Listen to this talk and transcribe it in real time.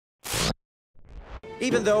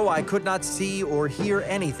Even though I could not see or hear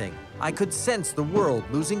anything, I could sense the world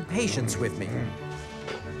losing patience with me.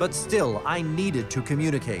 But still, I needed to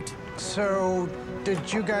communicate. So,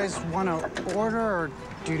 did you guys want to order, or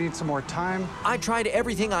do you need some more time? I tried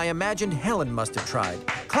everything I imagined Helen must have tried.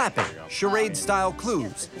 Clapping, charade-style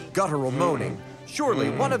clues, guttural moaning. Surely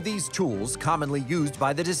one of these tools, commonly used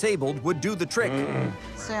by the disabled, would do the trick.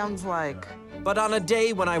 Sounds like. But on a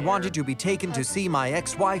day when I wanted to be taken to see my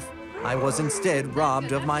ex-wife, I was instead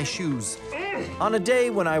robbed of my shoes. On a day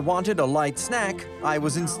when I wanted a light snack, I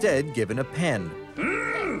was instead given a pen.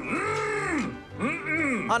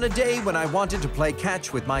 On a day when I wanted to play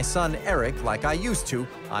catch with my son Eric like I used to,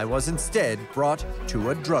 I was instead brought to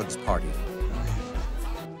a drugs party.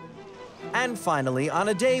 And finally, on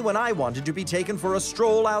a day when I wanted to be taken for a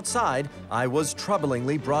stroll outside, I was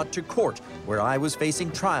troublingly brought to court, where I was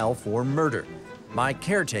facing trial for murder. My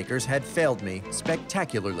caretakers had failed me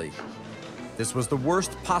spectacularly. This was the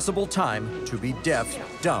worst possible time to be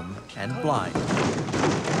deaf, dumb, and blind.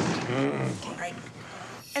 Right.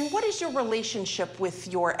 And what is your relationship with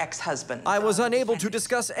your ex-husband? I was unable to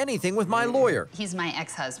discuss anything with my lawyer. He's my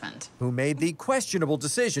ex-husband. Who made the questionable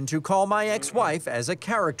decision to call my ex-wife as a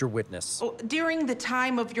character witness. Oh, during the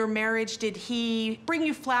time of your marriage, did he bring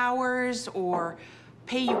you flowers or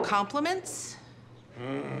pay you compliments?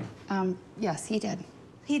 Yes, he did.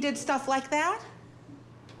 He did stuff like that?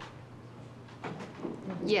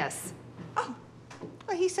 Yes. Oh,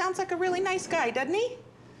 well, he sounds like a really nice guy, doesn't he?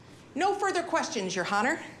 No further questions, Your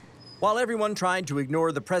Honor. While everyone tried to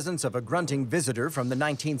ignore the presence of a grunting visitor from the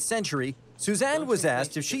 19th century, Suzanne was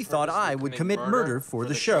asked if she thought I would commit murder for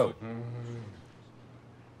the show.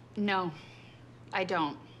 No, I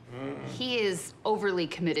don't. He is overly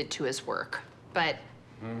committed to his work, but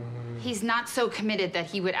he's not so committed that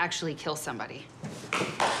he would actually kill somebody.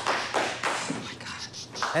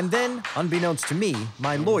 And then, unbeknownst to me,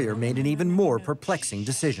 my lawyer made an even more perplexing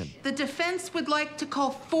decision. The defense would like to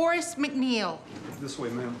call Forrest McNeil. This way,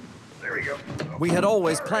 ma'am. There we go. We had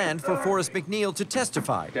always planned for Forrest McNeil to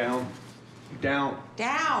testify. Down. Down.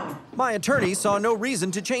 Down. My attorney saw no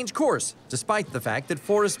reason to change course, despite the fact that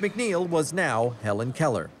Forrest McNeil was now Helen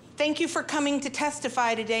Keller. Thank you for coming to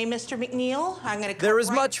testify today, Mr. McNeil. I'm going to There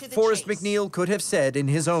is much Forrest McNeil could have said in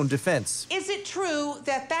his own defense. Is it true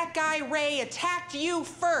that that guy Ray attacked you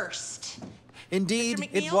first? Indeed,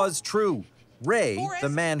 it was true. Ray, the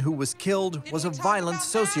man who was killed, was a violent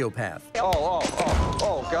sociopath.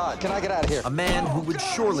 Oh, God. Can I get out of here? A man who would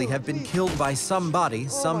surely have been killed by somebody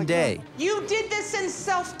someday. You did this in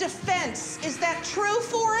self-defense. Is that true,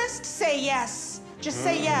 Forrest? Say yes. Just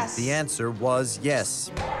say yes. The answer was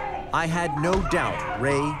yes. I had no doubt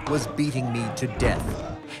Ray was beating me to death.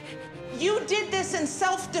 You did this in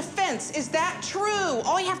self-defense. Is that true?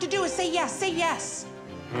 All you have to do is say yes. Say yes.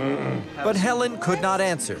 But Helen could not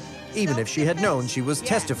answer, even if she had known she was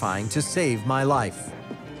testifying to save my life.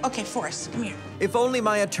 Okay, Forrest, come here. If only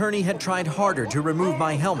my attorney had tried harder to remove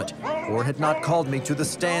my helmet, or had not called me to the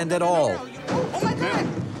stand at all. Oh, my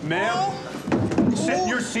God. Ma'am, sit in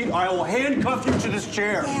your seat. I will handcuff you to this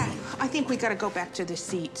chair. Yeah, I think we gotta go back to the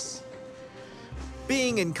seats.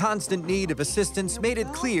 Being in constant need of assistance made it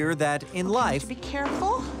clear that in life, Be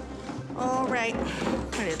careful. All right,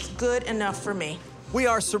 it's good enough for me. we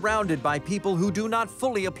are surrounded by people who do not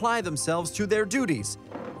fully apply themselves to their duties.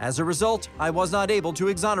 As a result, I was not able to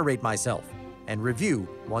exonerate myself, and review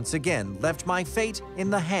once again left my fate in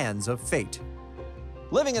the hands of fate.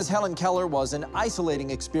 Living as Helen Keller was an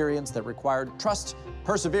isolating experience that required trust,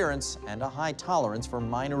 perseverance, and a high tolerance for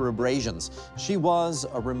minor abrasions. She was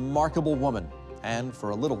a remarkable woman, and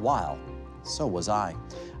for a little while, so was I.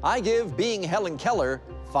 I give Being Helen Keller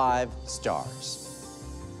 5 stars.